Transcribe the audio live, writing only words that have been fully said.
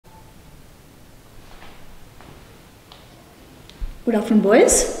Good afternoon,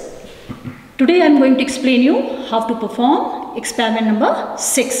 boys. Today I am going to explain you how to perform experiment number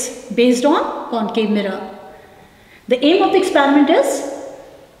 6 based on concave mirror. The aim of the experiment is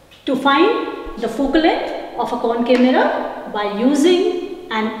to find the focal length of a concave mirror by using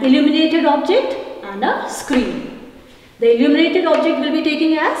an illuminated object and a screen. The illuminated object will be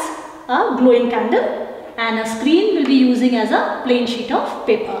taken as a glowing candle and a screen will be using as a plain sheet of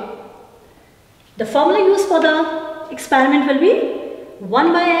paper. The formula used for the experiment will be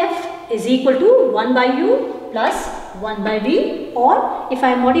 1 by f is equal to 1 by u plus 1 by v, or if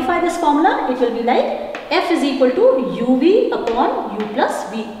I modify this formula it will be like f is equal to uv upon u plus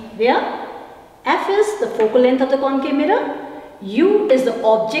v, where f is the focal length of the concave mirror, u is the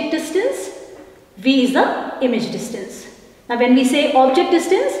object distance, v is the image distance. Now when we say object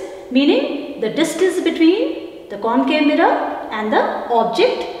distance, meaning the distance between the concave mirror and the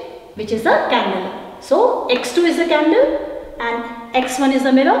object, which is the candle. So x2 is the candle and x1 is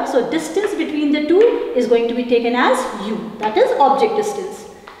the mirror. So distance between the two is going to be taken as u, that is object distance.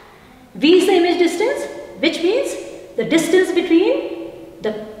 V is the image distance, which means the distance between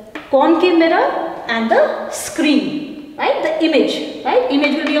the concave mirror and the screen, right? The image, right?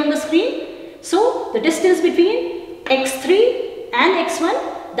 Image will be on the screen. So the distance between x3 and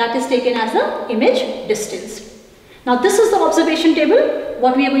x1, that is taken as the image distance. Now this is the observation table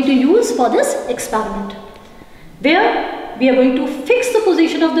what we are going to use for this experiment, where we are going to fix the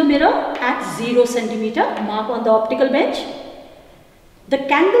position of the mirror at 0 centimeter mark on the optical bench. The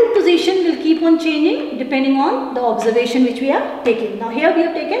candle position will keep on changing depending on the observation which we are taking. Now here we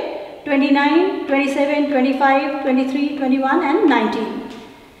have taken 29, 27, 25, 23, 21 and 19.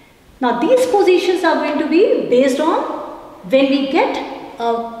 Now these positions are going to be based on when we get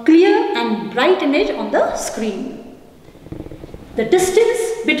a clear and bright image on the screen. The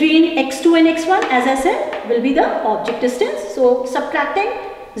distance between x2 and x1, as I said, will be the object distance. So subtracting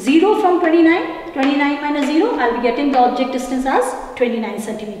 0 from 29, 29 minus 0, I will be getting the object distance as 29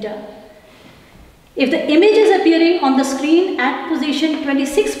 centimeter. If the image is appearing on the screen at position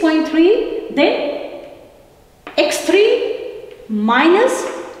 26.3, then x3 minus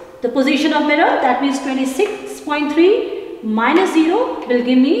the position of mirror, that means 26.3 minus 0 will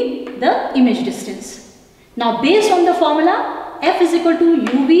give me the image distance. Now based on the formula f is equal to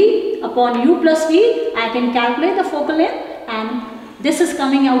uv upon u plus v, I can calculate the focal length and this is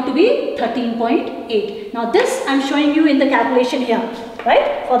coming out to be 13.8. Now this I am showing you in the calculation here,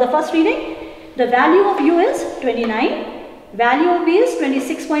 right? For the first reading, the value of u is 29, value of v is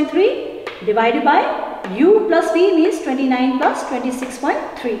 26.3 divided by u plus v means 29 plus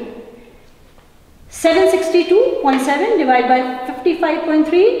 26.3. 762.7 divided by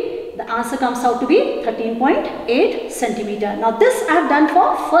 55.3, the answer comes out to be 13.8 centimeter. Now this I have done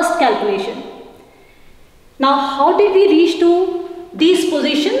for first calculation. Now how did we reach to these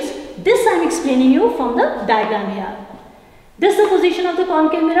positions? This I am explaining you from the diagram here. This is the position of the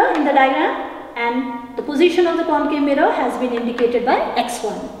concave mirror in the diagram, and the position of the concave mirror has been indicated by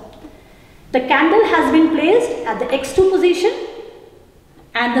x1. The candle has been placed at the x2 position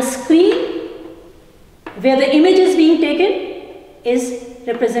and the screen where the image is being taken is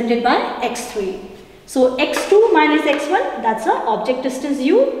represented by x3. So x2 minus x1, that's the object distance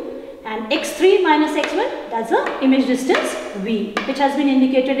u, and x3 minus x1, that's the image distance v, which has been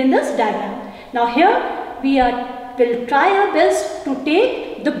indicated in this diagram. Now here we will try our best to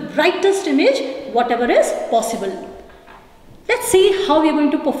take the brightest image whatever is possible. Let's see how we are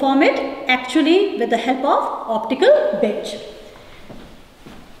going to perform it actually with the help of optical bench.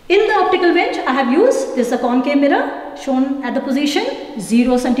 In the optical bench, I have used this is a concave mirror shown at the position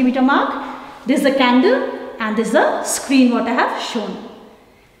 0 centimeter mark. This is the candle and this is the screen what I have shown.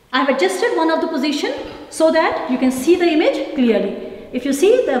 I have adjusted one of the position so that you can see the image clearly. If you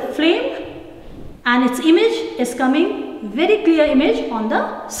see the flame and its image is coming very clear image on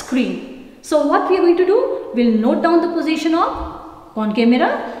the screen. So what we are going to do, we will note down the position of concave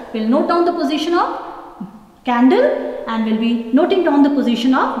mirror, we will note down the position of candle, and will be noting down the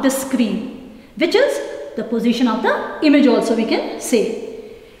position of the screen, which is the position of the image also we can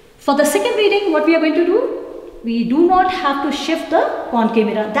say. For the second reading, what we are going to do, we do not have to shift the concave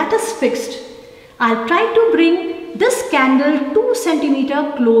mirror, that is fixed. I'll try to bring this candle 2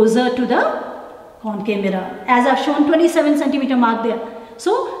 centimeter closer to the concave mirror, as I've shown 27 centimeter mark there.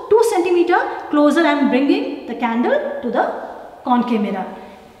 So 2 centimeter closer I am bringing the candle to the concave mirror.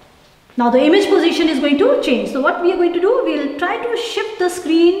 Now the image position is going to change. So what we are going to do, we will try to shift the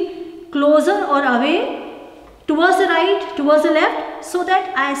screen closer or away, towards the right, towards the left, so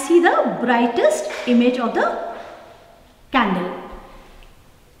that I see the brightest image of the candle.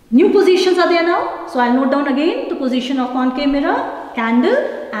 New positions are there now. So I'll note down again the position of concave mirror, candle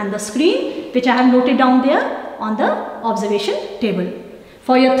and the screen, which I have noted down there on the observation table.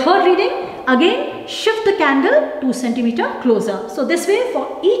 For your third reading, again shift the candle 2 cm closer. So this way,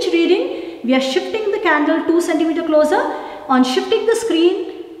 for each reading we are shifting the candle 2 cm closer. On shifting the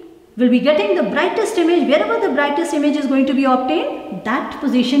screen, we'll be getting the brightest image. Wherever the brightest image is going to be obtained, that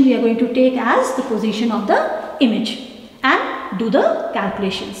position we are going to take as the position of the image and do the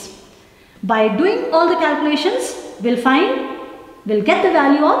calculations. By doing all the calculations, we'll get the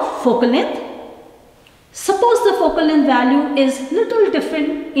value of focal length. Suppose the focal length value is little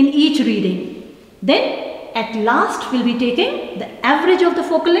different in each reading. Then at last we'll be taking the average of the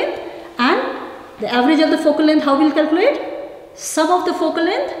focal length, and the average of the focal length, how we'll calculate? Sum of the focal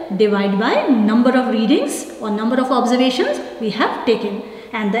length divided by number of readings or number of observations we have taken,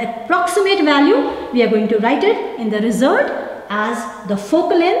 and the approximate value we are going to write it in the result as the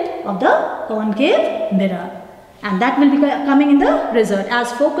focal length of the concave mirror, and that will be coming in the result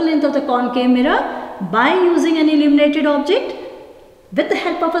as focal length of the concave mirror by using an illuminated object with the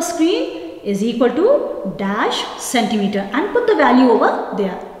help of a screen is equal to dash centimeter, and put the value over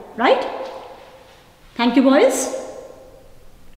there, right? Thank you boys.